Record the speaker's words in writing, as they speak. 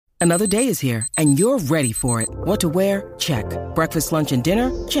Another day is here, and you're ready for it. What to wear? Check. Breakfast, lunch, and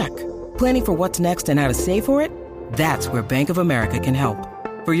dinner? Check. Planning for what's next and how to save for it? That's where Bank of America can help.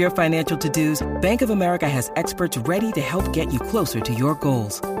 For your financial to-dos, Bank of America has experts ready to help get you closer to your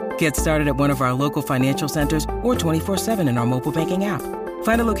goals. Get started at one of our local financial centers or 24/7 in our mobile banking app.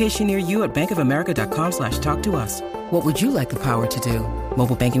 Find a location near you at bankofamerica.com/talktous. What would you like the power to do?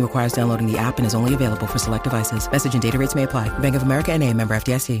 Mobile banking requires downloading the app and is only available for select devices. Message and data rates may apply. Bank of America N.A., member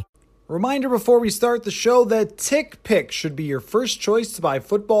FDIC. Reminder before we start the show that TickPick should be your first choice to buy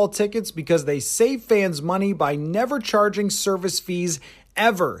football tickets because they save fans money by never charging service fees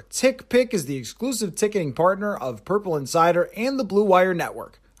ever. TickPick is the exclusive ticketing partner of Purple Insider and the Blue Wire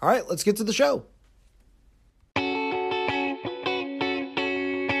Network. All right, let's get to the show.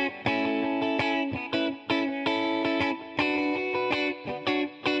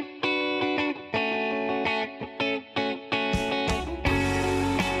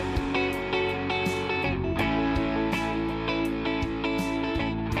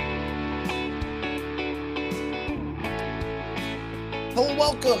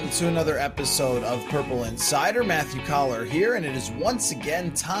 Welcome to another episode of Purple Insider. Matthew Collar here, and it is once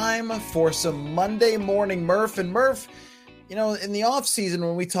again time for some Monday morning Murph. And Murph, you know, in the off season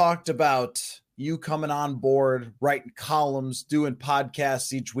when we talked about you coming on board, writing columns, doing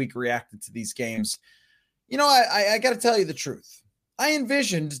podcasts each week, reacting to these games, you know, I got to tell you the truth. I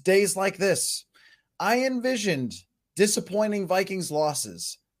envisioned days like this. I envisioned disappointing Vikings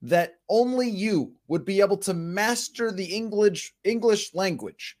losses that only you would be able to master the English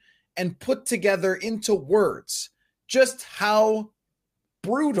language and put together into words just how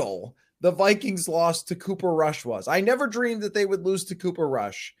brutal the Vikings loss to Cooper Rush was. I never dreamed that they would lose to Cooper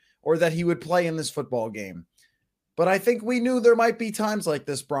Rush or that he would play in this football game. But I think we knew there might be times like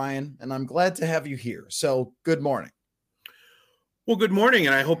this, Brian, and I'm glad to have you here. So good morning. Well, good morning,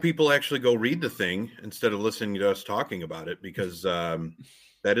 and I hope people actually go read the thing instead of listening to us talking about it, because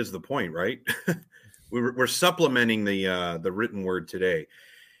that is the point, right? We're supplementing the written word today.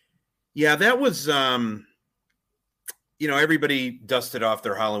 Yeah, that was, everybody dusted off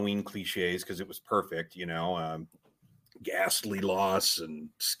their Halloween cliches because it was perfect, ghastly loss and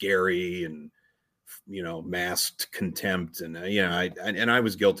scary and, masked contempt. And, I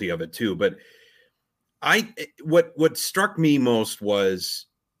was guilty of it too. But what struck me most was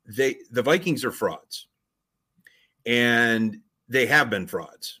the Vikings are frauds. And they have been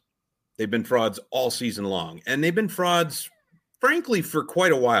frauds. They've been frauds all season long. And they've been frauds, frankly, for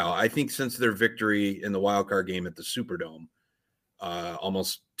quite a while. I think since their victory in the wildcard game at the Superdome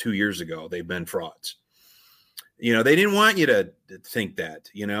almost 2 years ago, they've been frauds. They didn't want you to think that.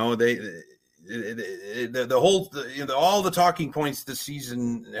 All the talking points this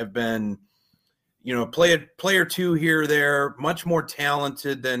season have been, player two here or there, much more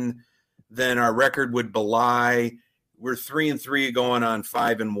talented than our record would belie. We're 3-3 going on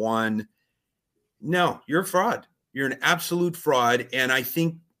 5-1. No, you're a fraud. You're an absolute fraud. And I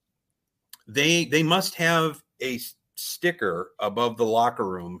think they must have a sticker above the locker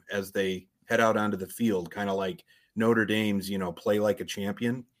room as they head out onto the field, kind of like Notre Dame's, play like a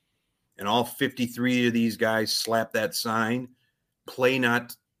champion. And all 53 of these guys slap that sign, play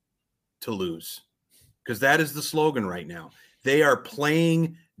not to lose. Because that is the slogan right now. They are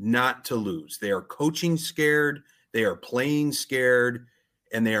playing not to lose. They are coaching scared. They are playing scared,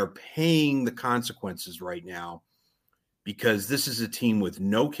 and they are paying the consequences right now because this is a team with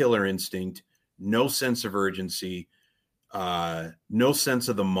no killer instinct, no sense of urgency, no sense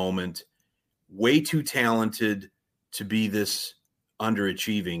of the moment, way too talented to be this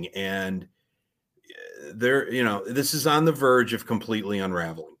underachieving. And this is on the verge of completely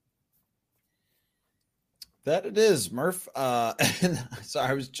unraveling. That it is, Murph. And so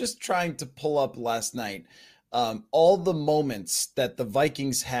I was just trying to pull up last night all the moments that the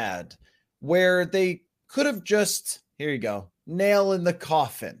Vikings had where they could have just, here you go, nail in the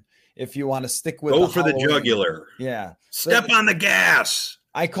coffin. If you want to stick with go for the jugular. Yeah. Step on the gas.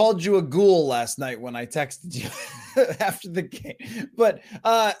 I called you a ghoul last night when I texted you after the game, but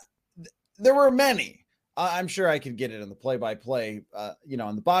there were many. I'm sure I could get it in the play-by-play,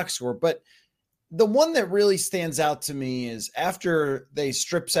 on the box score, but the one that really stands out to me is after they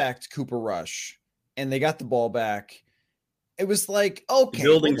strip sacked Cooper Rush and they got the ball back, it was like, okay, the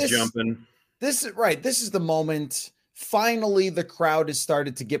building's jumping. This is right. This is the moment. Finally, the crowd has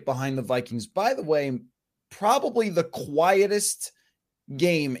started to get behind the Vikings. By the way, probably the quietest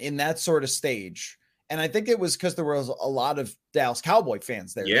game in that sort of stage And I think it was because there was a lot of Dallas Cowboy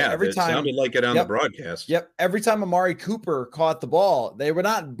fans there. Yeah, every time sounded like it on the broadcast. Yep. Every time Amari Cooper caught the ball, they were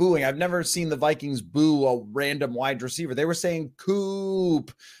not booing. I've never seen the Vikings boo a random wide receiver. They were saying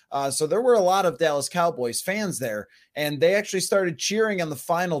Coop. So there were a lot of Dallas Cowboys fans there, and they actually started cheering on the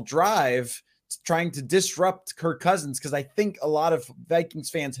final drive, trying to disrupt Kirk Cousins, because I think a lot of Vikings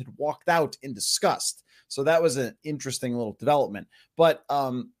fans had walked out in disgust. So that was an interesting little development. But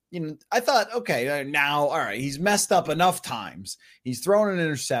I thought, okay, now, all right, he's messed up enough times. He's thrown an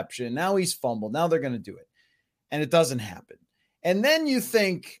interception. Now he's fumbled. Now they're going to do it. And it doesn't happen. And then you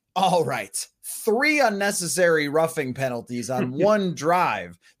think, all right, 3 unnecessary roughing penalties on one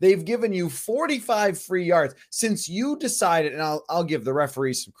drive. They've given you 45 free yards since you decided, and I'll give the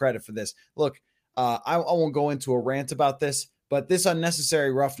referees some credit for this. Look, I won't go into a rant about this, but this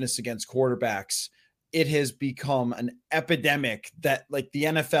unnecessary roughness against quarterbacks, it has become an epidemic that like the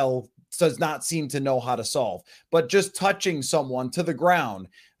NFL does not seem to know how to solve. But just touching someone to the ground,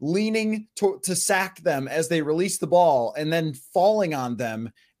 leaning to sack them as they release the ball, and then falling on them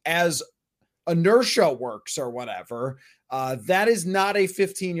as inertia works or whatever, that is not a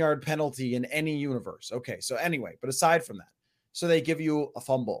 15-yard penalty in any universe. Okay, so anyway, but aside from that, so they give you a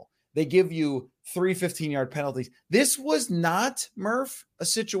fumble. They give you 3 15-yard penalties. This was not, Murph, a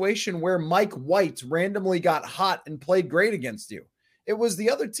situation where Mike White randomly got hot and played great against you. It was the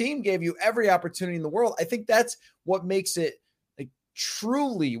other team gave you every opportunity in the world. I think that's what makes it like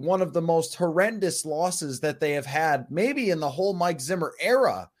truly one of the most horrendous losses that they have had, maybe in the whole Mike Zimmer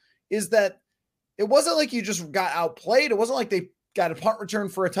era, is that it wasn't like you just got outplayed. It wasn't like they got a punt return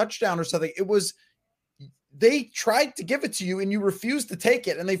for a touchdown or something. It was they tried to give it to you and you refused to take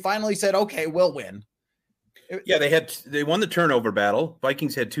it. And they finally said, okay, we'll win. Yeah. They won the turnover battle.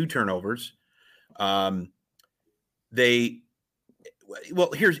 Vikings had 2 turnovers. Here's,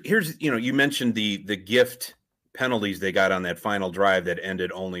 you mentioned the gift penalties they got on that final drive that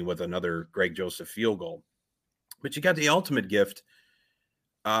ended only with another Greg Joseph field goal, but you got the ultimate gift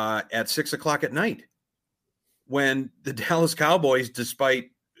at 6:00 at night when the Dallas Cowboys,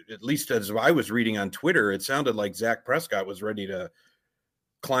 despite, at least as I was reading on Twitter, it sounded like Dak Prescott was ready to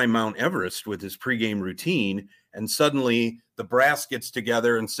climb Mount Everest with his pregame routine. And suddenly the brass gets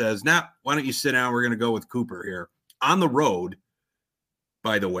together and says, nah, why don't you sit down? We're going to go with Cooper here on the road.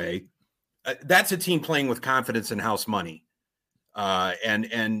 By the way, that's a team playing with confidence and house money.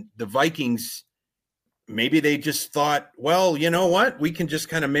 And the Vikings, maybe they just thought, well, you know what? We can just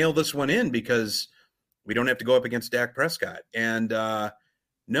kind of mail this one in because we don't have to go up against Dak Prescott. And,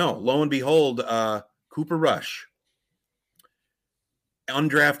 no, lo and behold, Cooper Rush,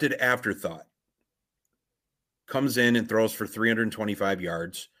 undrafted afterthought, comes in and throws for 325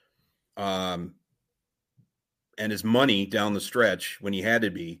 yards and his money down the stretch when he had to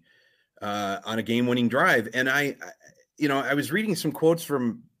be on a game-winning drive. And I was reading some quotes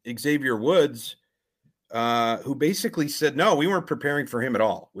from Xavier Woods who basically said, no, we weren't preparing for him at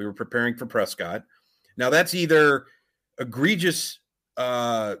all. We were preparing for Prescott. Now, that's either egregious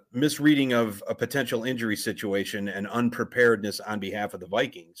misreading of a potential injury situation and unpreparedness on behalf of the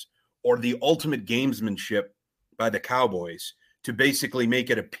Vikings, or the ultimate gamesmanship by the Cowboys to basically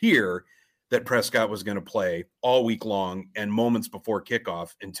make it appear that Prescott was going to play all week long and moments before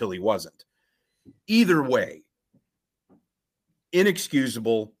kickoff until he wasn't. Either way,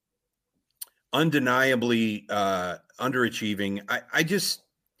 inexcusable, undeniably underachieving.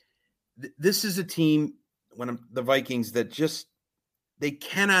 This is a team, the Vikings, that just, they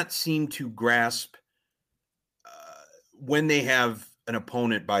cannot seem to grasp when they have an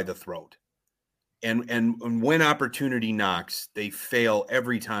opponent by the throat. And when opportunity knocks, they fail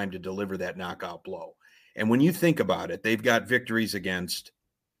every time to deliver that knockout blow. And when you think about it, they've got victories against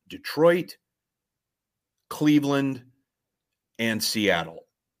Detroit, Cleveland, and Seattle.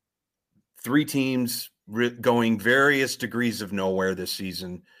 3 teams going various degrees of nowhere this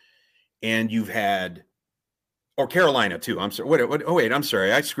season. And you've had, or Carolina too. I'm sorry. I'm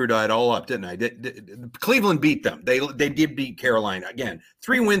sorry. I screwed that all up, didn't I? Cleveland beat them. They did beat Carolina again.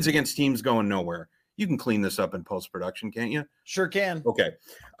 3 wins against teams going nowhere. You can clean this up in post-production, can't you? Sure can. Okay.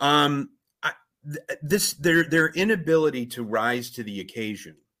 Their inability to rise to the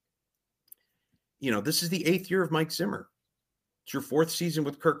occasion. This is the 8th year of Mike Zimmer. It's your 4th season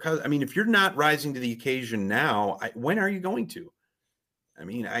with Kirk Cousins. I mean, if you're not rising to the occasion now, when are you going to? I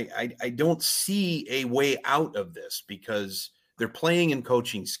mean, I don't see a way out of this because they're playing and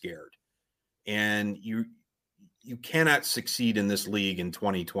coaching scared. And you cannot succeed in this league in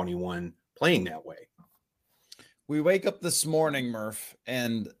 2021 playing that way. We wake up this morning, Murph,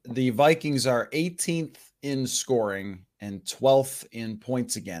 and the Vikings are 18th in scoring and 12th in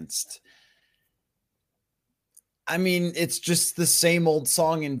points against. I mean, it's just the same old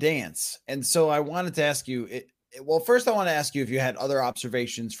song and dance. And so I wanted to ask you, well, first I want to ask you if you had other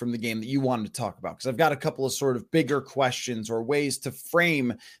observations from the game that you wanted to talk about, because I've got a couple of sort of bigger questions or ways to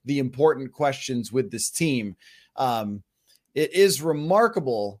frame the important questions with this team. It is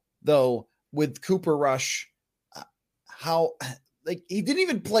remarkable, though, with Cooper Rush, how like he didn't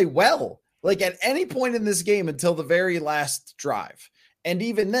even play well, like at any point in this game until the very last drive. And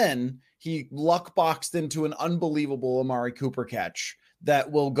even then, he luck boxed into an unbelievable Amari Cooper catch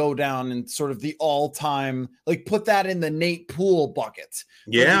that will go down in sort of the all-time, like put that in the Nate Poole bucket.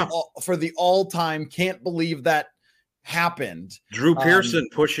 Yeah. For the all-time, can't believe that happened. Drew Pearson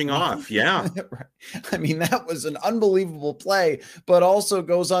pushing off. Yeah. Right. I mean, that was an unbelievable play, but also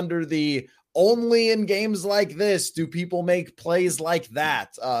goes under the only in games like this do people make plays like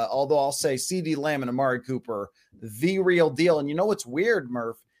that. Although I'll say CeeDee Lamb and Amari Cooper, the real deal. And you know what's weird,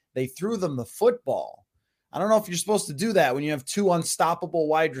 Murph? They threw them the football. I don't know if you're supposed to do that when you have two unstoppable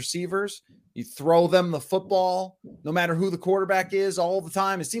wide receivers. You throw them the football, no matter who the quarterback is, all the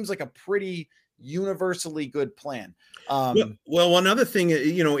time. It seems like a pretty universally good plan. Well, another thing,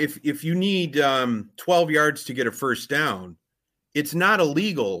 if you need 12 yards to get a first down, it's not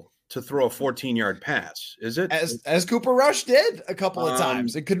illegal to throw a 14-yard pass, is it? As Cooper Rush did a couple of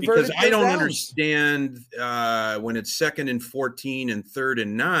times. It converted because I don't understand when it's 2nd and 14 and 3rd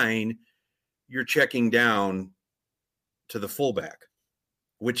and 9, you're checking down to the fullback,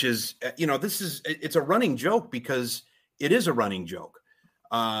 which is, it's a running joke because it is a running joke.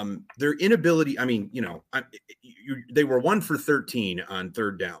 Their inability, they were 1 for 13 on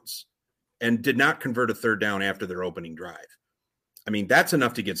 3rd downs and did not convert a 3rd down after their opening drive. I mean, that's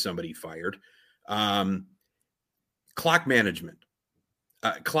enough to get somebody fired. Clock management.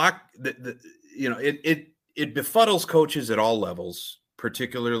 It befuddles coaches at all levels,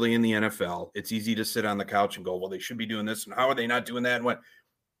 particularly in the NFL. It's easy to sit on the couch and go, well, they should be doing this, and how are they not doing that? And what?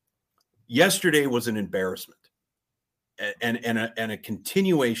 Yesterday was an embarrassment and a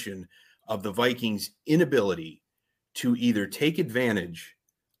continuation of the Vikings' inability to either take advantage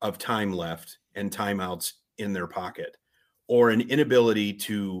of time left and timeouts in their pocket, or an inability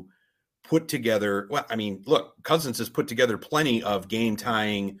to put together. Well, I mean, look, Cousins has put together plenty of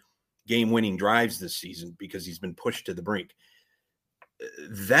game-tying, game-winning drives this season because he's been pushed to the brink.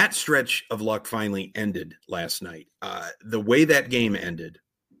 That stretch of luck finally ended last night. The way that game ended,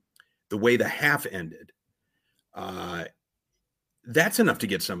 the way the half ended, that's enough to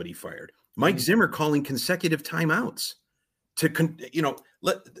get somebody fired. Mike Zimmer calling consecutive timeouts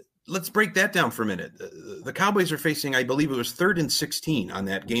let's break that down for a minute. The Cowboys are facing, I believe it was 3rd and 16 on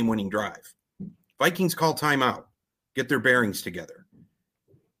that game-winning drive. Vikings call timeout, get their bearings together.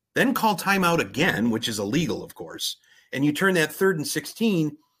 Then call timeout again, which is illegal, of course. And you turn that 3rd and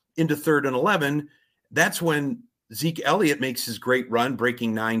 16 into 3rd and 11. That's when Zeke Elliott makes his great run,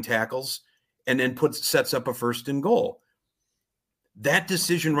 breaking 9 tackles, and then sets up a 1st and goal. That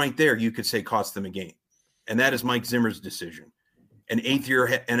decision right there, you could say, cost them a game. And that is Mike Zimmer's decision. An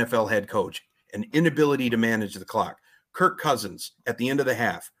 8th-year NFL head coach, an inability to manage the clock. Kirk Cousins at the end of the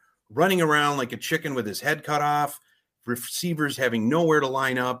half, running around like a chicken with his head cut off, receivers having nowhere to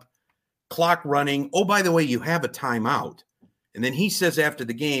line up, clock running. Oh, by the way, you have a timeout. And then he says after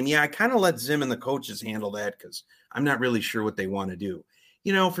the game, I kind of let Zim and the coaches handle that because I'm not really sure what they want to do.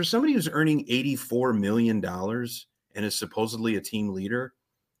 For somebody who's earning $84 million and is supposedly a team leader,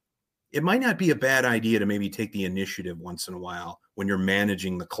 it might not be a bad idea to maybe take the initiative once in a while when you're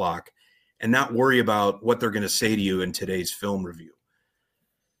managing the clock and not worry about what they're going to say to you in today's film review.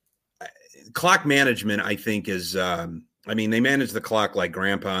 Clock management, I think, is they manage the clock like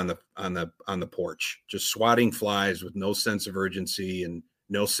grandpa on the porch, just swatting flies with no sense of urgency and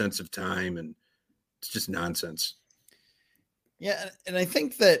no sense of time, and it's just nonsense. Yeah, and I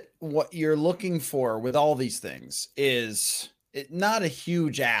think that what you're looking for with all these things is not a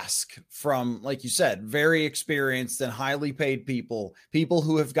huge ask from, like you said, very experienced and highly paid people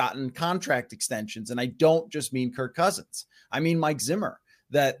who have gotten contract extensions. And I don't just mean Kirk Cousins. I mean Mike Zimmer,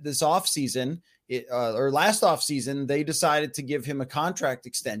 that this offseason or last offseason, they decided to give him a contract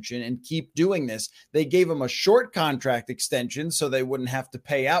extension and keep doing this. They gave him a short contract extension so they wouldn't have to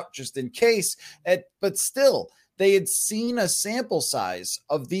pay out just in case. But still, they had seen a sample size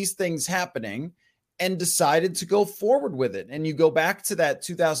of these things happening and decided to go forward with it. And you go back to that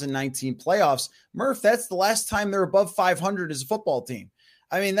 2019 playoffs, Murph, that's the last time they're above 500 as a football team.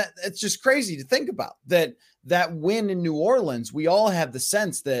 I mean, it's just crazy to think about that win in New Orleans. We all have the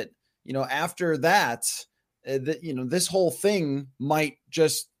sense that, after that, this whole thing might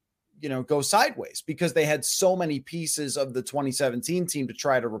just, go sideways because they had so many pieces of the 2017 team to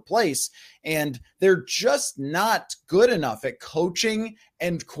try to replace. And they're just not good enough at coaching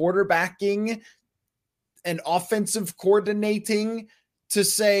and quarterbacking and offensive coordinating to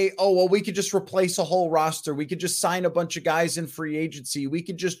say, oh, well, we could just replace a whole roster. We could just sign a bunch of guys in free agency. We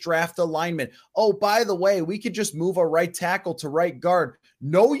could just draft a lineman. Oh, by the way, we could just move a right tackle to right guard.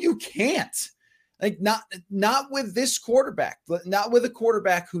 No, you can't. Like not with this quarterback, not with a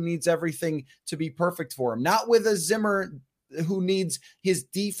quarterback who needs everything to be perfect for him, not with a Zimmer who needs his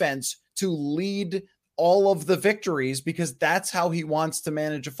defense to lead all of the victories because that's how he wants to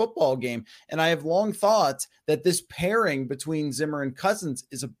manage a football game. And I have long thought that this pairing between Zimmer and Cousins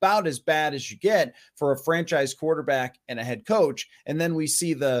is about as bad as you get for a franchise quarterback and a head coach. And then we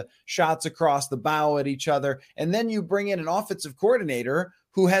see the shots across the bow at each other. And then you bring in an offensive coordinator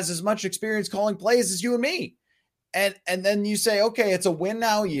who has as much experience calling plays as you and me. And then you say, okay, it's a win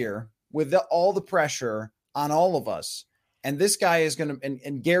now year with all the pressure on all of us. And this guy is going to,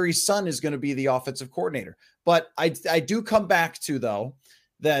 and Gary's son is going to be the offensive coordinator. But I do come back to, though,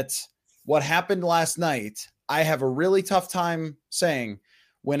 that what happened last night, I have a really tough time saying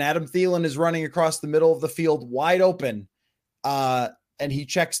when Adam Thielen is running across the middle of the field wide open and he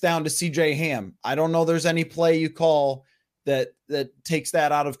checks down to CJ Ham. I don't know there's any play you call that takes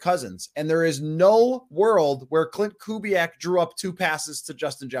that out of Cousins. And there is no world where Clint Kubiak drew up 2 passes to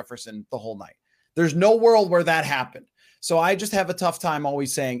Justin Jefferson the whole night. There's no world where that happened. So I just have a tough time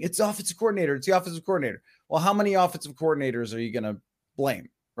always saying it's the offensive coordinator. It's the offensive coordinator. Well, how many offensive coordinators are you going to blame,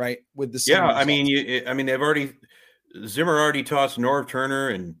 right? With the same results? Zimmer already tossed Norv Turner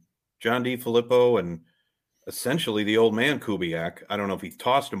and John DeFilippo and essentially the old man Kubiak. I don't know if he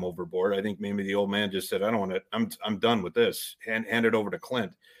tossed him overboard. I think maybe the old man just said, I don't want to, I'm done with this, and hand it over to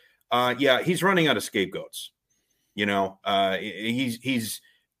Clint. He's running out of scapegoats. He's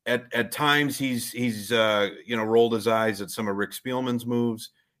at times he's rolled his eyes at some of Rick Spielman's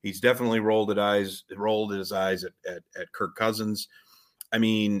moves. He's definitely rolled his eyes at Kirk Cousins. I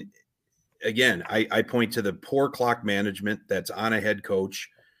mean, again, I point to the poor clock management that's on a head coach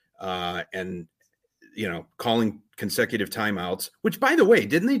and calling consecutive timeouts, which, by the way,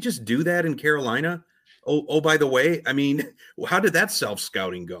 didn't they just do that in Carolina? Oh, by the way, I mean, how did that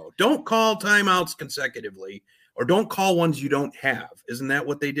self-scouting go? Don't call timeouts consecutively, or don't call ones you don't have. Isn't that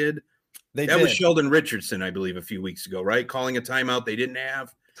what they did? That was Sheldon Richardson, I believe, a few weeks ago, right? Calling a timeout they didn't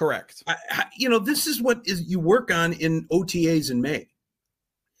have. Correct. This is what you work on in OTAs in May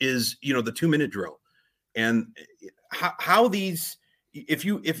is, the 2-minute drill. And how these, if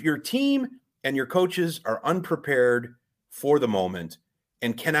your team and your coaches are unprepared for the moment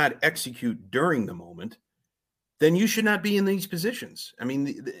and cannot execute during the moment, then you should not be in these positions. I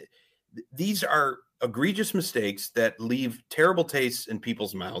mean, these are egregious mistakes that leave terrible tastes in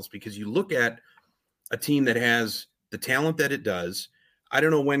people's mouths because you look at a team that has the talent that it does. I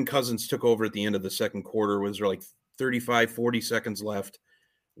don't know when Cousins took over at the end of the second quarter. Was there like 35, 40 seconds left?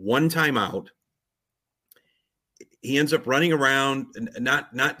 One timeout. He ends up running around and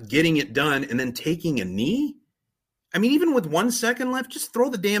not getting it done and then taking a knee. I mean, even with 1 second left, just throw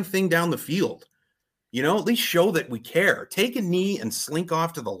the damn thing down the field. At least show that we care. Take a knee and slink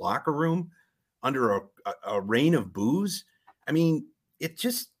off to the locker room under a rain of boos. I mean, it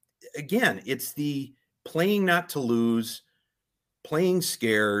just, again, it's the playing not to lose, playing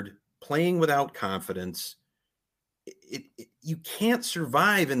scared, playing without confidence. You can't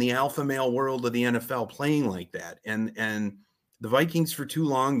survive in the alpha male world of the NFL playing like that. And the Vikings for too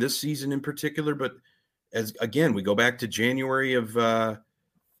long this season in particular, but as again, we go back to January of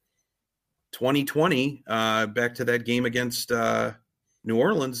 2020, back to that game against New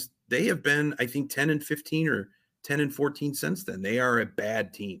Orleans. They have been, I think, 10-15 or 10-14 since then. They are a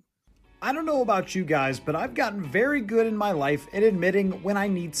bad team. I don't know about you guys, but I've gotten very good in my life at admitting when I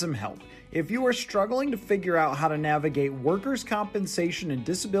need some help. If you are struggling to figure out how to navigate workers' compensation and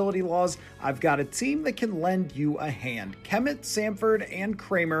disability laws, I've got a team that can lend you a hand. Kemet, Sanford, and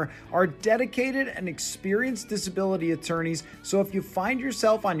Kramer are dedicated and experienced disability attorneys, so if you find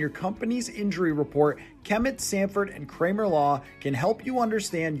yourself on your company's injury report, Kemet, Sanford, and Kramer Law can help you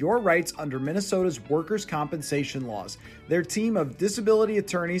understand your rights under Minnesota's workers' compensation laws. Their team of disability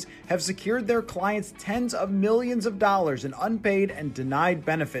attorneys have secured their clients tens of millions of dollars in unpaid and denied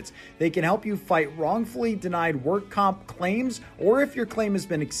benefits. They can can help you fight wrongfully denied work comp claims, or if your claim has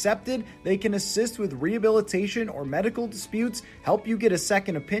been accepted, they can assist with rehabilitation or medical disputes, help you get a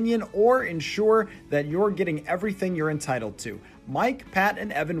second opinion, or ensure that you're getting everything you're entitled to. Mike, Pat,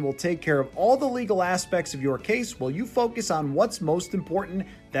 and Evan will take care of all the legal aspects of your case while you focus on what's most important,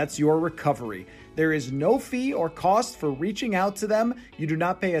 that's your recovery. There is no fee or cost for reaching out to them. You do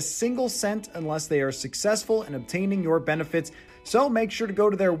not pay a single cent unless they are successfll in obtaining your benefits. So make sure to go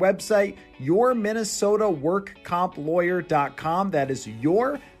to their website, yourminnesotaworkcomplawyer.com. That is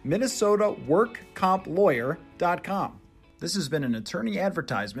yourminnesotaworkcomplawyer.com. This has been an attorney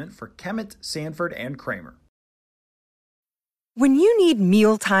advertisement for Kemet, Sanford, and Kramer. When you need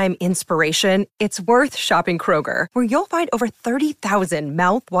mealtime inspiration, it's worth shopping Kroger, where you'll find over 30,000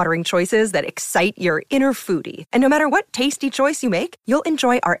 mouth-watering choices that excite your inner foodie. And no matter what tasty choice you make, you'll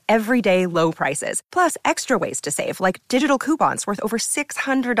enjoy our everyday low prices, plus extra ways to save, like digital coupons worth over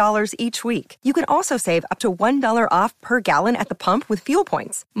 $600 each week. You can also save up to $1 off per gallon at the pump with fuel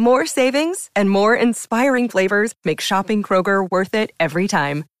points. More savings and more inspiring flavors make shopping Kroger worth it every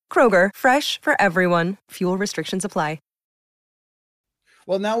time. Kroger, fresh for everyone. Fuel restrictions apply.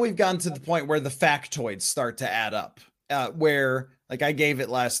 Well, now we've gotten to the point where the factoids start to add up, where, like I gave it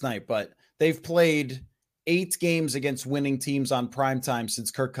last night, but they've played 8 games against winning teams on primetime since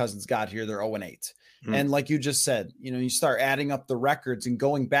Kirk Cousins got here. They're 0-8. And like you just said, you start adding up the records and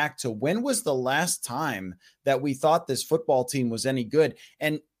going back to when was the last time that we thought this football team was any good?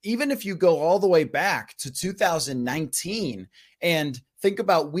 And even if you go all the way back to 2019 and think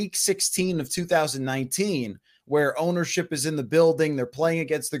about week 16 of 2019, where ownership is in the building, they're playing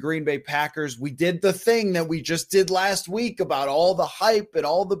against the Green Bay Packers. We did the thing that we just did last week about all the hype and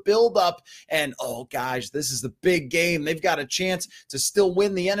all the buildup. And, oh, gosh, this is the big game. They've got a chance to still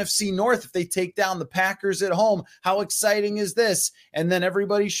win the NFC North if they take down the Packers at home. How exciting is this? And then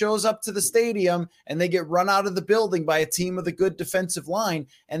everybody shows up to the stadium and they get run out of the building by a team with a good defensive line.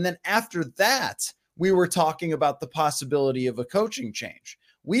 And then after that, we were talking about the possibility of a coaching change.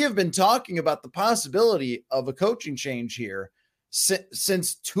 We have been talking about the possibility of a coaching change here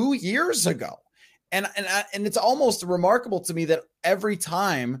since 2 years ago. And it's almost remarkable to me that every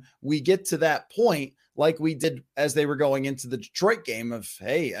time we get to that point, like we did as they were going into the Detroit game of,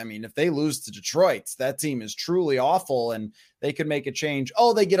 hey, I mean, if they lose to Detroit, that team is truly awful and they could make a change.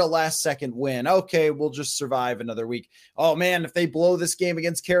 Oh, they get a last second win. Okay, we'll just survive another week. Oh man, if they blow this game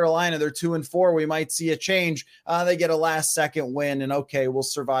against Carolina, they're 2-4. We might see a change. They get a last second win and okay, we'll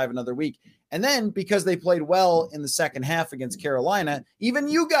survive another week. And then because they played well in the second half against Carolina, even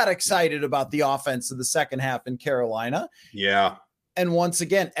you got excited about the offense of the second half in Carolina. Yeah. And once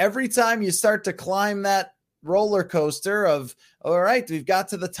again, every time you start to climb that roller coaster of, all right, we've got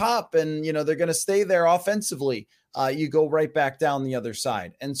to the top and, they're going to stay there offensively, you go right back down the other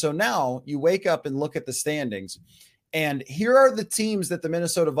side. And so now you wake up and look at the standings, and here are the teams that the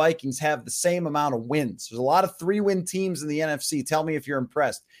Minnesota Vikings have the same amount of wins. There's a lot of 3-win teams in the NFC. Tell me if you're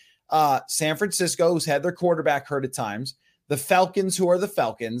impressed. San Francisco, who's had their quarterback hurt at times, the Falcons, who are the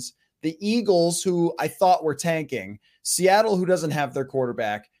Falcons, the Eagles, who I thought were tanking, Seattle, who doesn't have their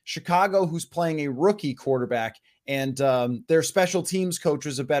quarterback, Chicago, who's playing a rookie quarterback, and their special teams coach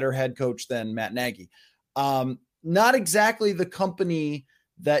is a better head coach than Matt Nagy. Not exactly the company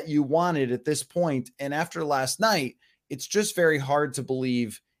that you wanted at this point. And after last night, it's just very hard to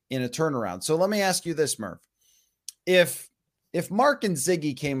believe in a turnaround. So let me ask you this, Murph. If Mark and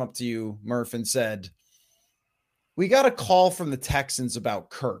Ziggy came up to you, Murph, and said, we got a call from the Texans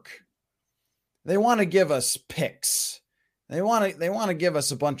about Kirk. They want to give us picks. They want to give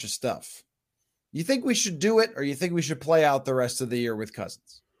us a bunch of stuff. You think we should do it, or you think we should play out the rest of the year with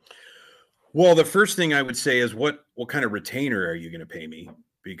Cousins? Well, the first thing I would say is what kind of retainer are you going to pay me?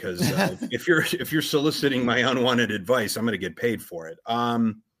 Because if you're soliciting my unwanted advice, I'm going to get paid for it.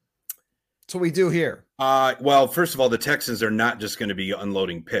 That's what we do here. Well, first of all, the Texans are not just going to be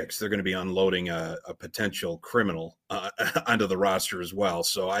unloading picks. They're going to be unloading a potential criminal onto the roster as well.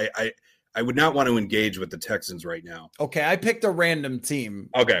 So I would not want to engage with the Texans right now. Okay, I picked a random team.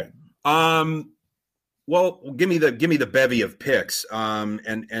 Okay. Well, give me the bevy of picks. And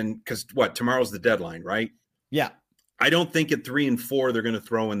because tomorrow's the deadline, right? Yeah. I don't think at 3-4 they're going to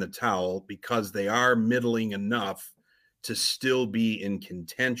throw in the towel because they are middling enough to still be in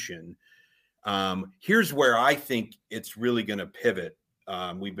contention. Here's where I think it's really going to pivot.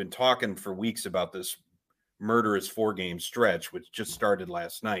 We've been talking for weeks about this murderous 4-game stretch, which just started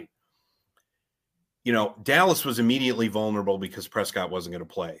last night. Dallas was immediately vulnerable because Prescott wasn't going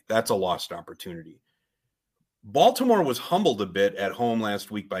to play. That's a lost opportunity. Baltimore was humbled a bit at home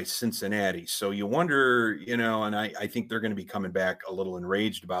last week by Cincinnati. So you wonder, and I think they're going to be coming back a little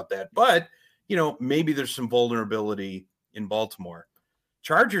enraged about that. But, maybe there's some vulnerability in Baltimore.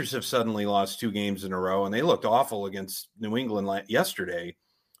 Chargers have suddenly lost 2 games in a row, and they looked awful against New England yesterday.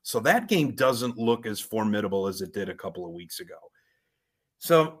 So that game doesn't look as formidable as it did a couple of weeks ago.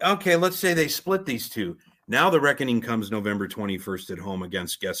 So, okay, let's say they split these two. Now the reckoning comes November 21st at home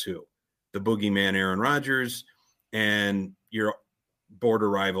against guess who? The boogeyman Aaron Rodgers and your border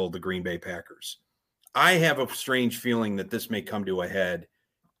rival, the Green Bay Packers. I have a strange feeling that this may come to a head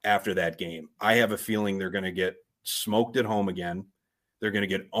after that game. I have a feeling they're going to get smoked at home again. They're going to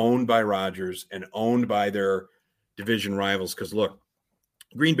get owned by Rodgers and owned by their division rivals. Because look,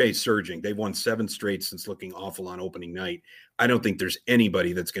 Green Bay's surging. They've won 7 straight since looking awful on opening night. I don't think there's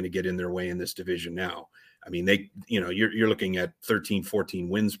anybody that's going to get in their way in this division now. I mean, you're looking at 13, 14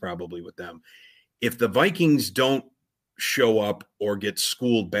 wins probably with them. If the Vikings don't show up or get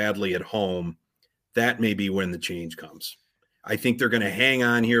schooled badly at home, that may be when the change comes. I think they're going to hang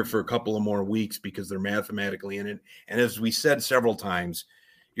on here for a couple of more weeks because they're mathematically in it. And as we said several times,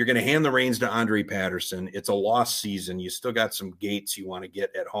 you're going to hand the reins to Andre Patterson. It's a lost season. You still got some gates you want to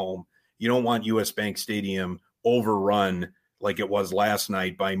get at home. You don't want US Bank Stadium overrun like it was last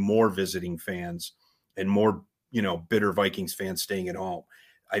night by more visiting fans and more, bitter Vikings fans staying at home.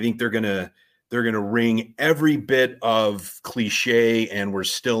 I think they're going to ring every bit of cliche, and we're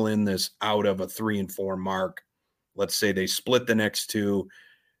still in this out of a 3-4 mark. Let's say they split the next 2,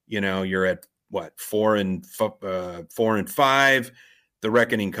 you're at what, 4 and 5. The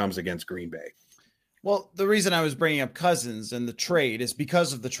reckoning comes against Green Bay. Well, the reason I was bringing up Cousins and the trade is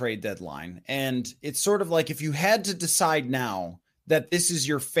because of the trade deadline. And it's sort of like if you had to decide now that this is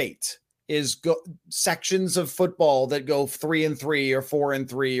your fate, is sections of football that go 3-3 or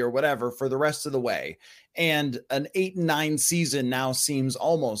 4-3 or whatever for the rest of the way. And an 8-9 season now seems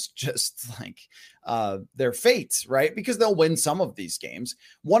almost just like their fate, right? Because they'll win some of these games.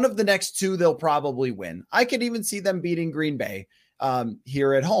 One of the next 2, they'll probably win. I could even see them beating Green Bay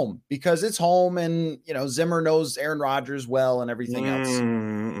here at home because it's home and, Zimmer knows Aaron Rodgers well and everything else.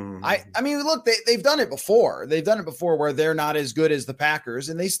 I mean, look, they've done it before. They've done it before where they're not as good as the Packers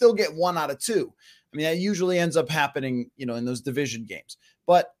and they still get 1 out of 2. I mean, that usually ends up happening, in those division games.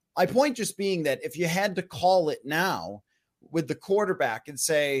 But my point just being that if you had to call it now with the quarterback and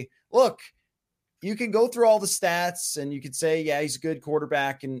say, look, you can go through all the stats and you could say, yeah, he's a good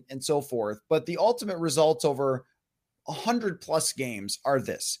quarterback and so forth. But the ultimate results over 100+ games are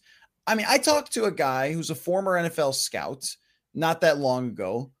this. I mean, I talked to a guy who's a former NFL scout not that long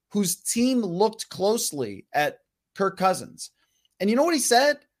ago, whose team looked closely at Kirk Cousins. And you know what he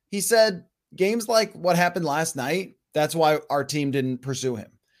said? He said, games like what happened last night, that's why our team didn't pursue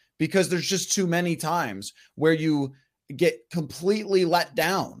him. Because there's just too many times where you get completely let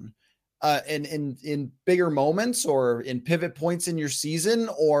down in bigger moments or in pivot points in your season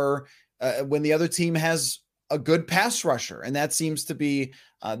or when the other team has a good pass rusher. And that seems to be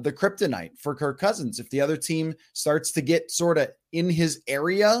the kryptonite for Kirk Cousins. If the other team starts to get sort of in his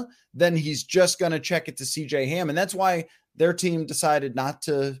area, then he's just going to check it to CJ Ham. And that's why their team decided not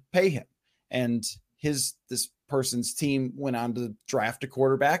to pay him. And this person's team went on to draft a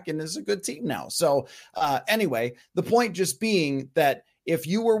quarterback and is a good team now. So anyway, the point just being that if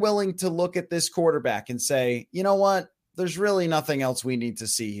you were willing to look at this quarterback and say, you know what, there's really nothing else we need to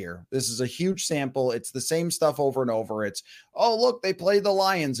see here. This is a huge sample. It's the same stuff over and over. It's, oh, look, they played the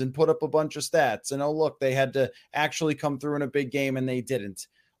Lions and put up a bunch of stats. And oh, look, they had to actually come through in a big game and they didn't.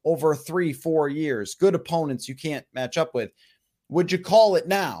 Over 3-4 years, good opponents you can't match up with. Would you call it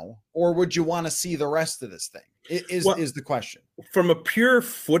now or would you want to see the rest of this thing? Is the question. From a pure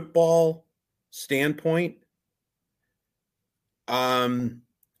football standpoint,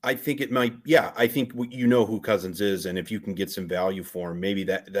 I think it might. Yeah, I think who Cousins is, and if you can get some value for him, maybe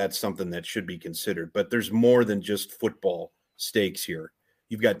that's something that should be considered. But there's more than just football stakes here.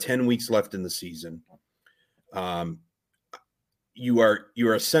 You've got 10 weeks left in the season. You are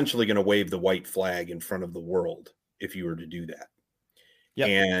essentially going to wave the white flag in front of the world if you were to do that. Yep.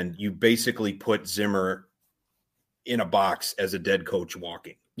 And you basically put Zimmer in a box as a dead coach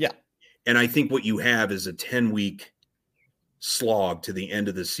walking. Yeah. And I think what you have is a 10-week slog to the end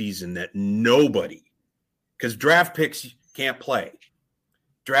of the season that nobody, because draft picks can't play.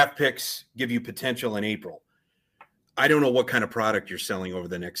 Draft picks give you potential in April. I don't know what kind of product you're selling over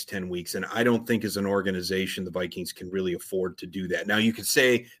the next 10 weeks. And I don't think as an organization, the Vikings can really afford to do that. Now you could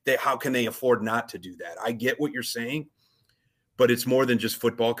say that how can they afford not to do that? I get what you're saying, but it's more than just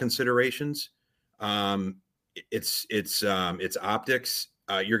football considerations. It's optics.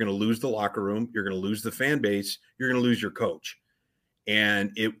 You're going to lose the locker room. You're going to lose the fan base. You're going to lose your coach.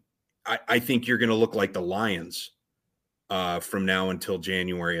 And I think you're going to look like the Lions from now until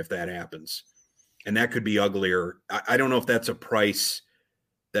January if that happens. And that could be uglier. I don't know if that's a price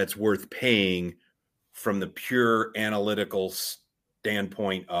that's worth paying from the pure analytical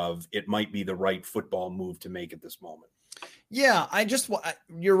standpoint of it might be the right football move to make at this moment. Yeah,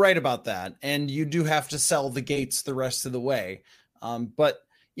 you're right about that. And you do have to sell the gates the rest of the way. But,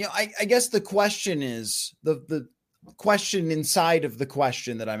 I guess the question is the question inside of the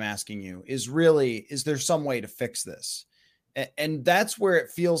question that I'm asking you is really, is there some way to fix this? And that's where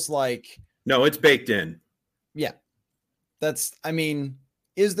it feels like. No, it's baked in. Yeah.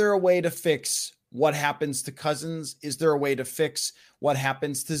 Is there a way to fix what happens to Cousins? Is there a way to fix what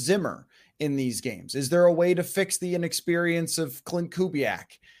happens to Zimmer in these games? Is there a way to fix the inexperience of Clint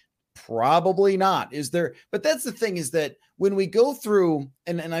Kubiak? Probably not. But that's the thing, is that when we go through,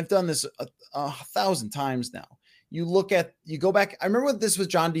 and I've done this a 1,000 times now, you go back. I remember this with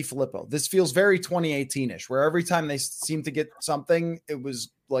John DeFilippo. This feels very 2018-ish, where every time they seem to get something, it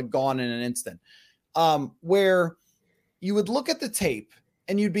was like gone in an instant. Where you would look at the tape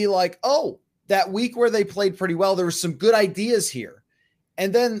and you'd be like, oh, that week where they played pretty well, there were some good ideas here.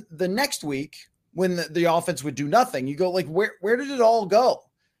 And then the next week, when the offense would do nothing, you go like, where did it all go?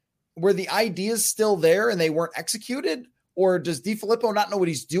 Were the ideas still there and they weren't executed? Or does DeFilippo not know what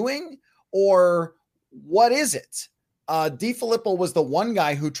he's doing? Or what is it? DeFilippo was the one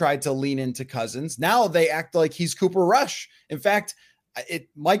guy who tried to lean into Cousins. Now they act like he's Cooper Rush. In fact,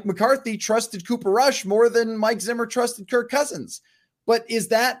 Mike McCarthy trusted Cooper Rush more than Mike Zimmer trusted Kirk Cousins. But is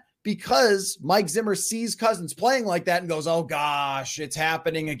that because Mike Zimmer sees Cousins playing like that and goes, oh gosh, it's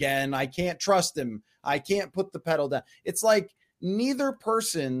happening again. I can't trust him. I can't put the pedal down. It's like neither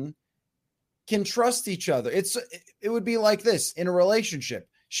person can trust each other. It would be like this in a relationship.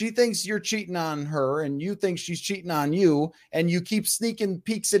 She thinks you're cheating on her and you think she's cheating on you, and you keep sneaking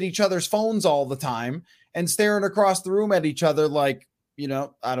peeks at each other's phones all the time and staring across the room at each other like,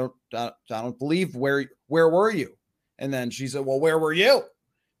 I don't believe where were you? And then she said, well, where were you?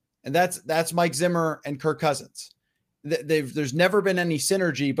 And that's Mike Zimmer and Kirk Cousins. There's never been any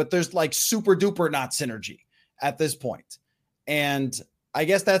synergy, but there's like super duper not synergy at this point. And I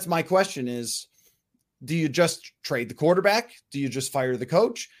guess that's my question is, do you just trade the quarterback? Do you just fire the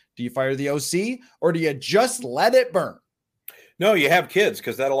coach? Do you fire the OC? Or do you just let it burn? No, you have kids,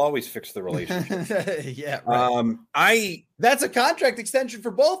 because that'll always fix the relationship. Yeah. Right. That's a contract extension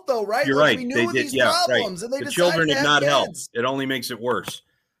for both, though, right? You're right. We knew these problems, and they the children did not kids. help. It only makes it worse.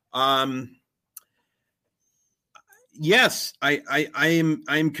 Yes, I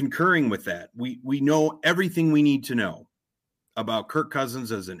am concurring with that. We know everything we need to know about Kirk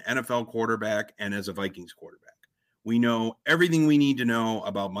Cousins as an NFL quarterback and as a Vikings quarterback. We know everything we need to know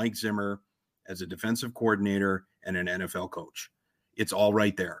about Mike Zimmer as a defensive coordinator and an NFL coach. It's all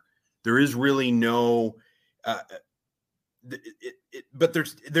right there. There is really no, but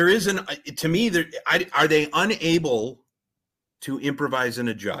there isn't, to me, are they unable to improvise and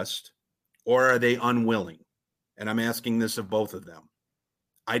adjust, or are they unwilling? And I'm asking this of both of them.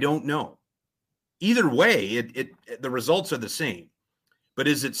 I don't know. Either way, the results are the same. But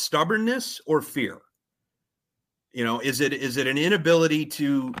is it stubbornness or fear? Is it an inability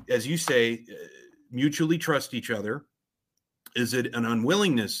to, as you say, mutually trust each other? Is it an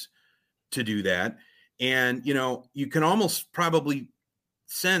unwillingness to do that? And, you can almost probably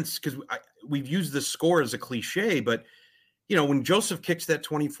sense, because we've used the score as a cliche, but, when Joseph kicks that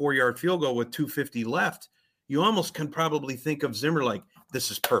 24-yard field goal with 2:50 left, you almost can probably think of Zimmer like,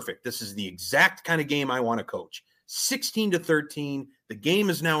 this is perfect. This is the exact kind of game I want to coach. 16-13. The game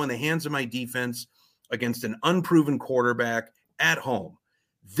is now in the hands of my defense against an unproven quarterback at home.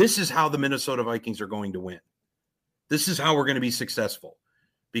 This is how the Minnesota Vikings are going to win. This is how we're going to be successful,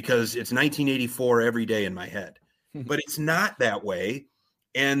 because it's 1984 every day in my head. But it's not that way.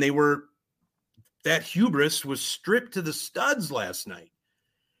 And that hubris was stripped to the studs last night.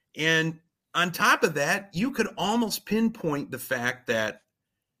 And on top of that, you could almost pinpoint the fact that,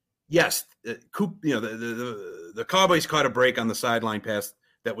 yes, the Cowboys caught a break on the sideline pass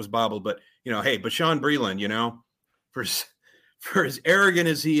that was bobbled, but hey, Bashawn Breeland, for as arrogant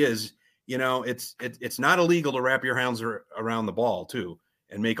as he is, it's not illegal to wrap your hands around the ball too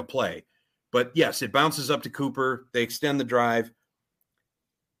and make a play. But yes, it bounces up to Cooper. They extend the drive.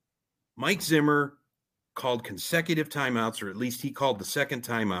 Mike Zimmer called consecutive timeouts, or at least he called the second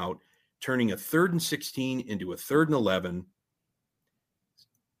timeout, turning a 3rd and 16 into a 3rd and 11.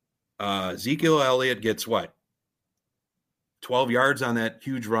 Ezekiel Elliott gets 12 yards on that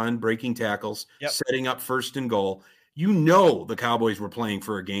huge run, breaking tackles, setting up 1st and goal. You know the Cowboys were playing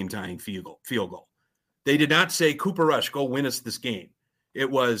for a game-tying field goal. They did not say, Cooper Rush, go win us this game. It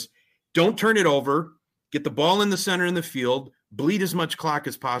was, don't turn it over, get the ball in the center in the field, bleed as much clock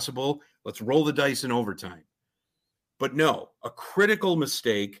as possible, let's roll the dice in overtime. But no, a critical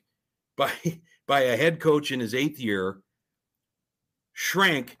mistake by a head coach in his 8th year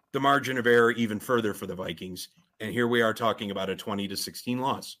shrank the margin of error even further for the Vikings. And here we are talking about a 20-16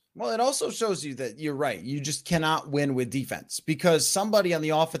 loss. Well, it also shows you that you're right. You just cannot win with defense because somebody on the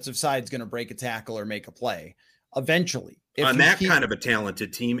offensive side is going to break a tackle or make a play eventually. On that kind of a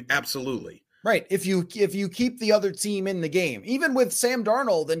talented team, absolutely. Right. If you keep the other team in the game, even with Sam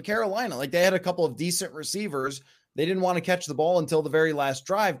Darnold in Carolina, like they had a couple of decent receivers. They didn't want to catch the ball until the very last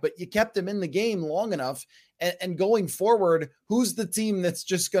drive, but you kept them in the game long enough. And going forward, who's the team that's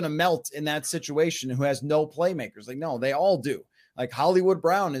just going to melt in that situation who has no playmakers? Like, no, they all do. Like Hollywood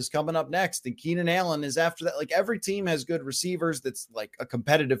Brown is coming up next and Keenan Allen is after that. Like every team has good receivers. That's like a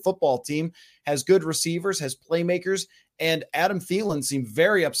competitive football team has good receivers, has playmakers. And Adam Thielen seemed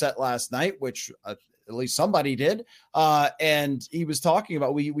very upset last night, which at least somebody did. And he was talking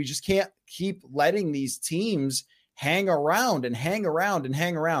about, we just can't keep letting these teams hang around.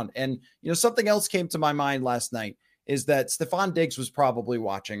 And, something else came to my mind last night is that Stephon Diggs was probably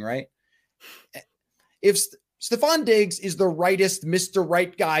watching, right? If Stephon Diggs is the rightest Mr.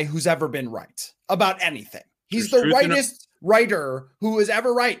 Right guy who's ever been right about anything. He's the rightest writer who is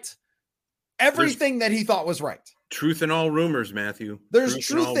ever right. Everything that he thought was right. Truth in all rumors, Matthew. There's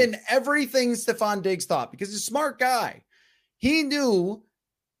truth in everything Stephon Diggs thought because he's a smart guy. He knew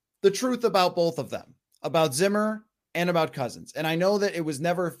the truth about both of them, about Zimmer and about Cousins. And I know that it was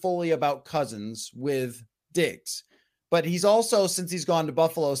never fully about Cousins with Diggs, but he's also, since he's gone to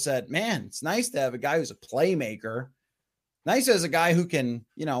Buffalo, said, man, it's nice to have a guy who's a playmaker. Nice as a guy who can,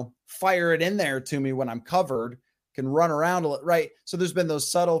 fire it in there to me when I'm covered, can run around a little, right? So there's been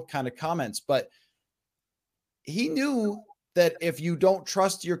those subtle kind of comments, but he knew that if you don't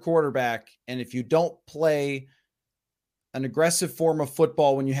trust your quarterback and if you don't play an aggressive form of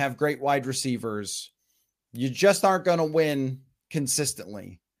football when you have great wide receivers, you just aren't going to win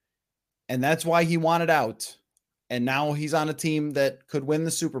consistently. And that's why he wanted out. And now he's on a team that could win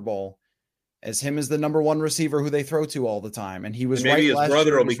the Super Bowl as him as the number one receiver who they throw to all the time. And he was maybe right. His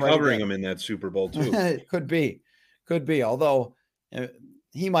brother will be covering him in that Super Bowl too. It could be. Although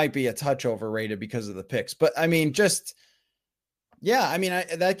he might be a touch overrated because of the picks, but I mean, that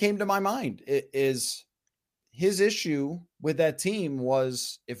came to my mind. It is his issue with that team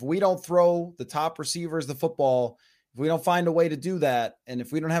was if we don't throw the top receivers the football, if we don't find a way to do that, and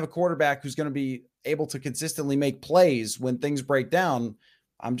if we don't have a quarterback who's going to be able to consistently make plays when things break down,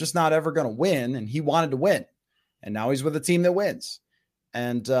 I'm just not ever going to win. And he wanted to win. And now he's with a team that wins.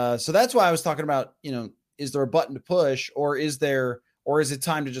 And so that's why I was talking about, is there a button to push or is it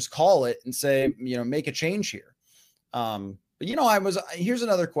time to just call it and say, make a change here? But here's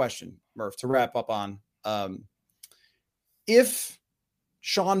another question, Murph, to wrap up on. If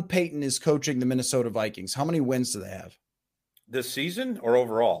Sean Payton is coaching the Minnesota Vikings, how many wins do they have? This season or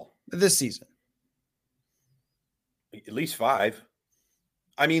overall? This season. At least 5.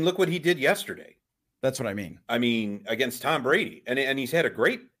 I mean, look what he did yesterday. That's what I mean. Against Tom Brady. And he's had a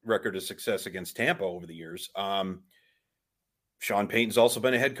great record of success against Tampa over the years. Sean Payton's also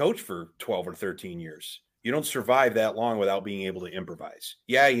been a head coach for 12 or 13 years. You don't survive that long without being able to improvise.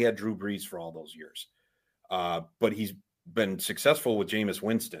 Yeah, he had Drew Brees for all those years. But he's been successful with Jameis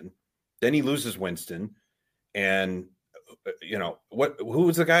Winston. Then he loses Winston. And, who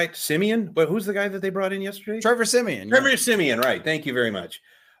was the guy? Simeon? But who's the guy that they brought in yesterday? Trevor Simeon. Trevor Simeon, right. Thank you very much.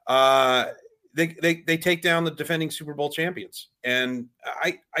 They take down the defending Super Bowl champions. And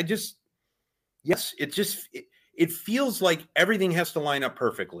it feels like everything has to line up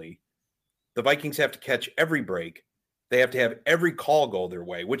perfectly. The Vikings have to catch every break. They have to have every call go their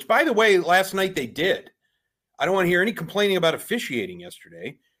way, which, by the way, last night they did. I don't want to hear any complaining about officiating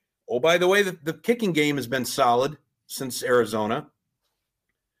yesterday. Oh, by the way, the kicking game has been solid since Arizona.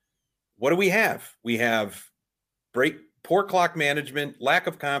 What do we have? We have poor clock management, lack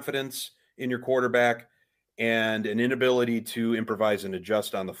of confidence in your quarterback, and an inability to improvise and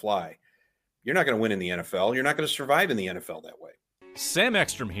adjust on the fly. You're not going to win in the NFL. You're not going to survive in the NFL that way. Sam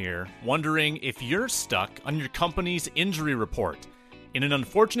Ekstrom here, wondering if you're stuck on your company's injury report. In an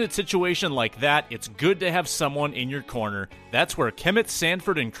unfortunate situation like that, it's good to have someone in your corner. That's where Kemet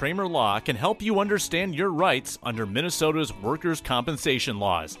Sanford and Kramer Law can help you understand your rights under Minnesota's workers' compensation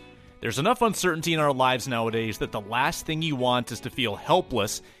laws. There's enough uncertainty in our lives nowadays that the last thing you want is to feel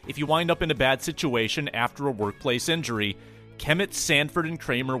helpless if you wind up in a bad situation after a workplace injury. Kemet, Sanford, and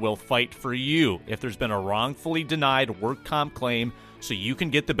Kramer will fight for you if there's been a wrongfully denied work comp claim so you can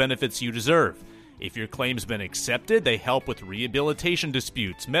get the benefits you deserve. If your claim's been accepted, they help with rehabilitation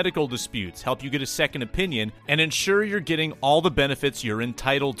disputes, medical disputes, help you get a second opinion, and ensure you're getting all the benefits you're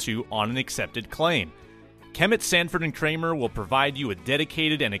entitled to on an accepted claim. Kemet, Sanford, and Kramer will provide you with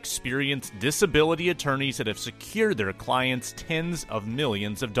dedicated and experienced disability attorneys that have secured their clients tens of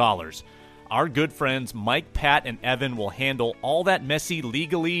millions of dollars. Our good friends Mike, Pat, and Evan will handle all that messy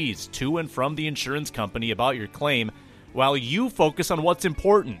legalese to and from the insurance company about your claim while you focus on what's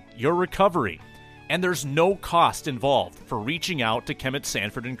important, your recovery. And there's no cost involved for reaching out to Kemet,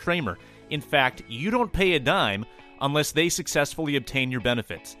 Sanford, and Kramer. In fact, you don't pay a dime unless they successfully obtain your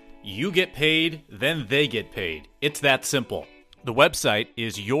benefits. You get paid, then they get paid. It's that simple. The website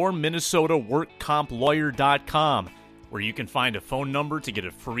is yourminnesotaworkcomplawyer.com, where you can find a phone number to get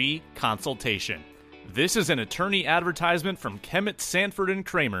a free consultation. This is an attorney advertisement from Kemet, Sanford, and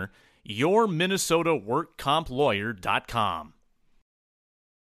Kramer, yourminnesotaworkcomplawyer.com.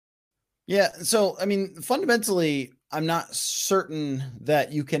 Yeah, so, I mean, fundamentally, I'm not certain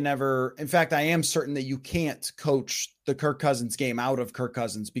that you can never, in fact, I am certain that you can't coach the Kirk Cousins game out of Kirk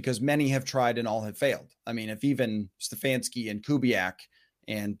Cousins because many have tried and all have failed. I mean, if even Stefanski and Kubiak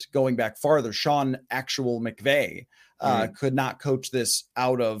and going back farther, Sean actual McVay could not coach this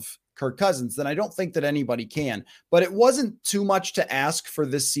out of Kirk Cousins, then I don't think that anybody can. But it wasn't too much to ask for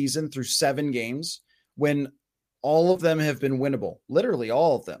this season through 7 games when all of them have been winnable, literally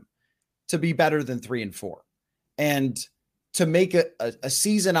all of them, to be better than 3-4. And to make a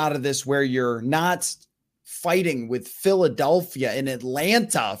season out of this where you're not fighting with Philadelphia and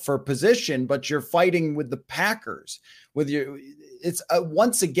Atlanta for position, but you're fighting with the Packers. It's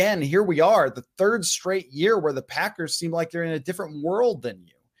once again, here we are, the 3rd straight year where the Packers seem like they're in a different world than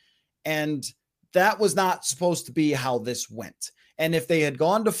you. And that was not supposed to be how this went. And if they had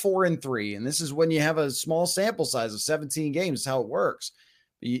gone to 4-3, and this is when you have a small sample size of 17 games, how it works.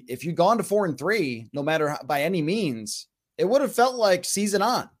 If you'd gone to 4-3, no matter how, by any means, it would have felt like season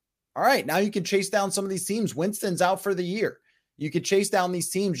on. All right, now you can chase down some of these teams. Winston's out for the year. You could chase down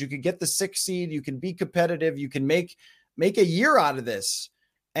these teams. You could get the 6th seed. You can be competitive. You can make a year out of this.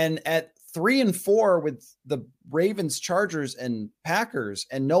 And at 3-4 with the Ravens, Chargers, and Packers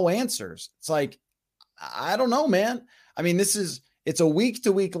and no answers, it's like, I don't know, man. I mean, it's a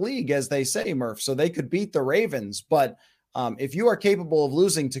week-to-week league, as they say, Murph, so they could beat the Ravens, but if you are capable of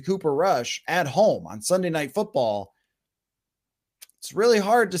losing to Cooper Rush at home on Sunday Night Football, it's really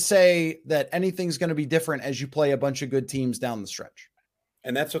hard to say that anything's going to be different as you play a bunch of good teams down the stretch.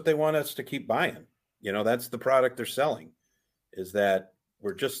 And that's what they want us to keep buying. You know, that's the product they're selling, is that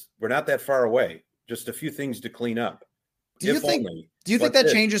we're not that far away. Just a few things to clean up. Do you think that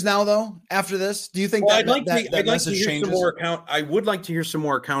changes now, though, after this? Do you think I'd like to hear some more I would like to hear some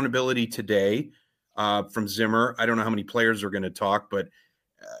more accountability today from Zimmer. I don't know how many players are going to talk, but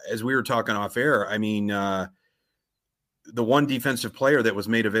as we were talking off air, I mean, the one defensive player that was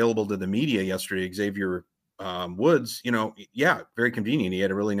made available to the media yesterday, Xavier Woods, very convenient. He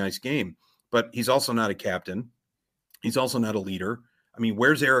had a really nice game, but he's also not a captain. He's also not a leader. I mean,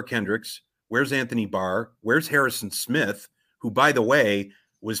 where's Eric Kendricks? Where's Anthony Barr? Where's Harrison Smith, who, by the way,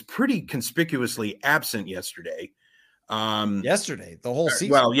 was pretty conspicuously absent yesterday? The whole season.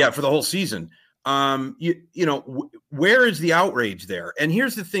 Well, yeah, for the whole season. Where is the outrage there? And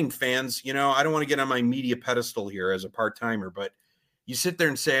here's the thing, fans, I don't want to get on my media pedestal here as a part-timer, but you sit there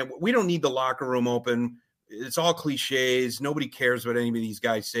and say, we don't need the locker room open. It's all cliches. Nobody cares what any of these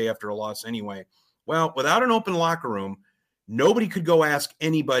guys say after a loss anyway. Well, without an open locker room, nobody could go ask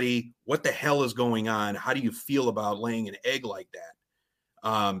anybody what the hell is going on. How do you feel about laying an egg like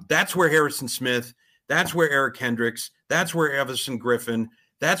that? That's where Harrison Smith, that's where Eric Kendricks, that's where Everson Griffin,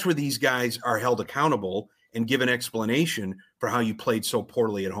 that's where these guys are held accountable and give an explanation for how you played so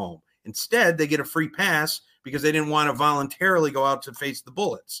poorly at home. Instead, they get a free pass because they didn't want to voluntarily go out to face the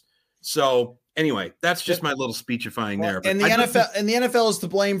bullets. So anyway, that's just my little speechifying there. But and the NFL is to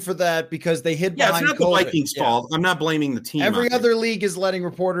blame for that because they hid behind it's not COVID. The Vikings' fault. I'm not blaming the team. Every other league is letting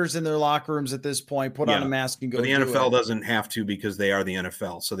reporters in their locker rooms at this point put on a mask and go. But the NFL doesn't have to because they are the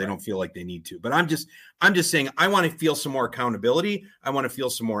NFL, so they don't feel like they need to. But I'm just saying I want to feel some more accountability. I want to feel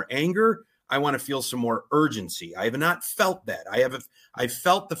some more anger. I want to feel some more urgency. I have not felt that. I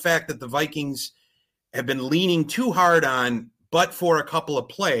felt the fact that the Vikings have been leaning too hard on, but for a couple of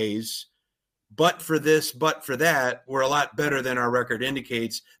plays, but for this, but for that, we're a lot better than our record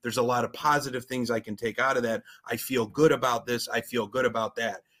indicates. There's a lot of positive things I can take out of that. I feel good about this. I feel good about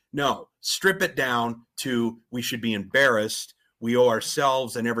that. No, strip it down to we should be embarrassed. We owe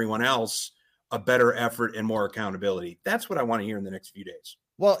ourselves and everyone else a better effort and more accountability. That's what I want to hear in the next few days.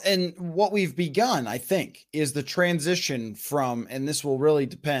 Well, and what we've begun, I think, is the transition from, and this will really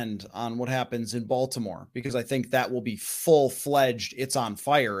depend on what happens in Baltimore, because I think that will be full-fledged, it's on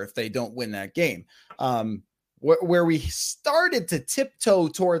fire if they don't win that game. Where we started to tiptoe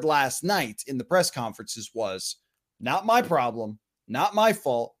toward last night in the press conferences was not my problem, not my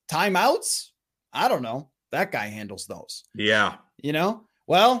fault. Timeouts? I don't know. That guy handles those. Yeah.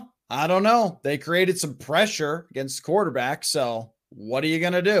 Well, I don't know. They created some pressure against the quarterback, so what are you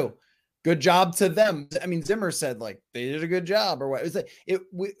going to do? Good job to them. I mean, Zimmer said like they did a good job or what.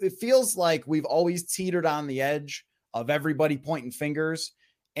 It feels like we've always teetered on the edge of everybody pointing fingers.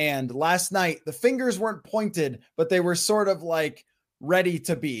 And last night the fingers weren't pointed, but they were sort of like ready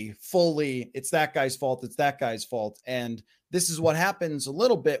to be fully. It's that guy's fault. It's that guy's fault. And this is what happens a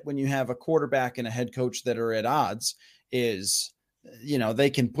little bit when you have a quarterback and a head coach that are at odds is, they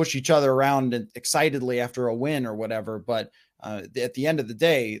can push each other around excitedly after a win or whatever. But at the end of the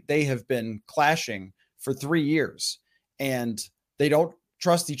day, they have been clashing for 3 years and they don't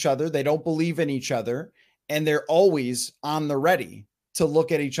trust each other. They don't believe in each other. And they're always on the ready to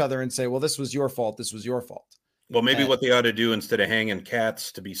look at each other and say, well, this was your fault. This was your fault. Well, maybe what they ought to do instead of hanging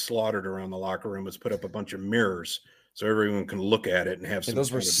cats to be slaughtered around the locker room is put up a bunch of mirrors so everyone can look at it and have some.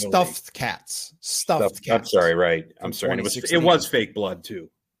 Those were stuffed cats. Stuffed cats. I'm sorry, right? I'm sorry. It was fake blood too.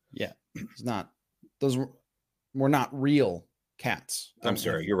 Yeah, it's not. Those were not real cats. I'm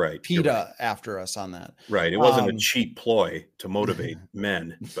sorry. You're right. PETA after us on that. Right. It wasn't a cheap ploy to motivate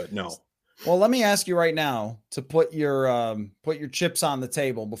men, but no. Well, let me ask you right now to put your chips on the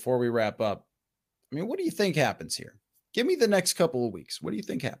table before we wrap up. I mean, what do you think happens here? Give me the next couple of weeks. What do you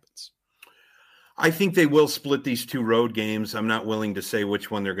think happens? I think they will split these 2 road games. I'm not willing to say which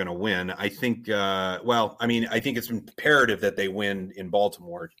one they're going to win. I think, I think it's imperative that they win in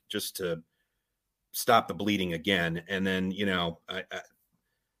Baltimore just to stop the bleeding again. And then,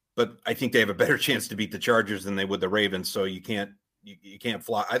 but I think they have a better chance to beat the Chargers than they would the Ravens. So you can't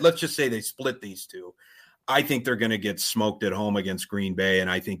fly. Let's just say they split these 2. I think they're going to get smoked at home against Green Bay. And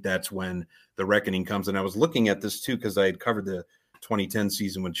I think that's when the reckoning comes. And I was looking at this too, because I had covered the 2010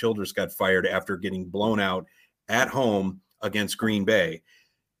 season when Childress got fired after getting blown out at home against Green Bay.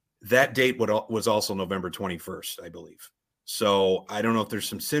 That date was also November 21st, I believe. So I don't know if there's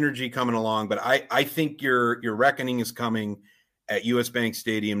some synergy coming along, but I think your reckoning is coming at US Bank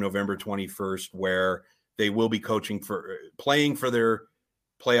Stadium, November 21st, where they will be playing for their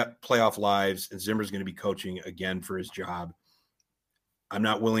playoff lives, and Zimmer's going to be coaching again for his job. I'm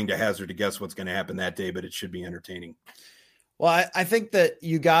not willing to hazard to guess what's going to happen that day, but it should be entertaining. Well, I think that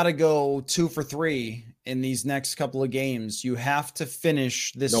you got to go 2 for 3 in these next couple of games. You have to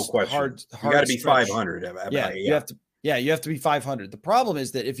finish this. No question. hard you got to be stretch. 500. Yeah, you have to. Yeah, you have to be 500. The problem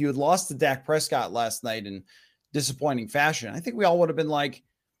is that if you had lost to Dak Prescott last night in disappointing fashion, I think we all would have been like,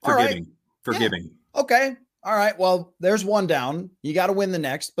 forgiving. Yeah, okay. All right. Well, there's one down. You got to win the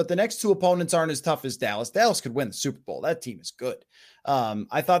next, but the next 2 opponents aren't as tough as Dallas. Dallas could win the Super Bowl. That team is good.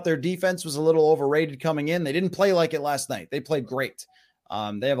 I thought their defense was a little overrated coming in. They didn't play like it last night. They played great.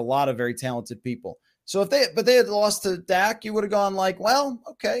 They have a lot of very talented people. So if they had lost to Dak, you would have gone like, well,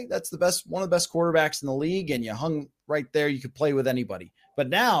 okay, that's one of the best quarterbacks in the league. And you hung right there. You could play with anybody. But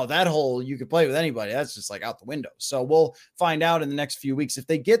now that whole, you could play with anybody. That's just like out the window. So we'll find out in the next few weeks. If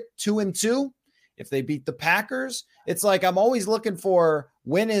they get 2-2, if they beat the Packers, it's like, I'm always looking for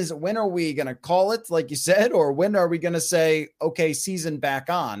when are we going to call it, like you said, or when are we going to say, okay, season back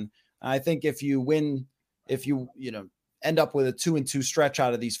on? I think if you win, end up with a 2-2 stretch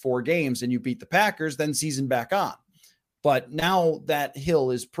out of these 4 games and you beat the Packers, then season back on. But now that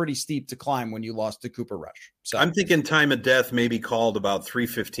hill is pretty steep to climb when you lost to Cooper Rush. So I'm thinking time of death may be called about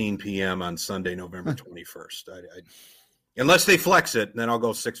 3:15 p.m. on Sunday, November 21st. Unless they flex it, then I'll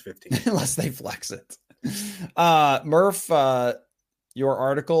go 6:15. Unless they flex it. Murph, your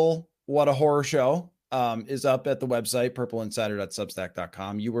article, What a Horror Show, is up at the website,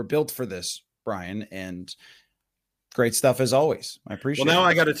 purpleinsider.substack.com. You were built for this, Brian, and great stuff as always. I appreciate it. Well, now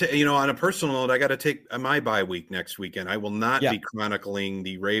I got to take, on a personal note, I got to take my bye week next weekend. I will not be chronicling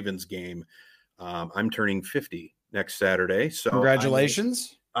the Ravens game. I'm turning 50 next Saturday. So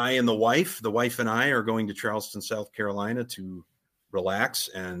congratulations. I and the wife and I are going to Charleston, South Carolina to relax.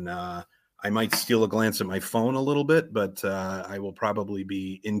 And I might steal a glance at my phone a little bit, but I will probably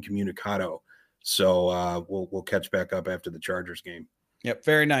be incommunicado. So we'll catch back up after the Chargers game. Yep.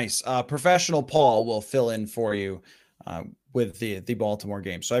 Very nice. Professional Paul will fill in for you with the Baltimore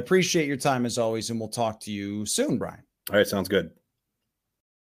game. So I appreciate your time as always, and we'll talk to you soon, Brian. All right. Sounds good.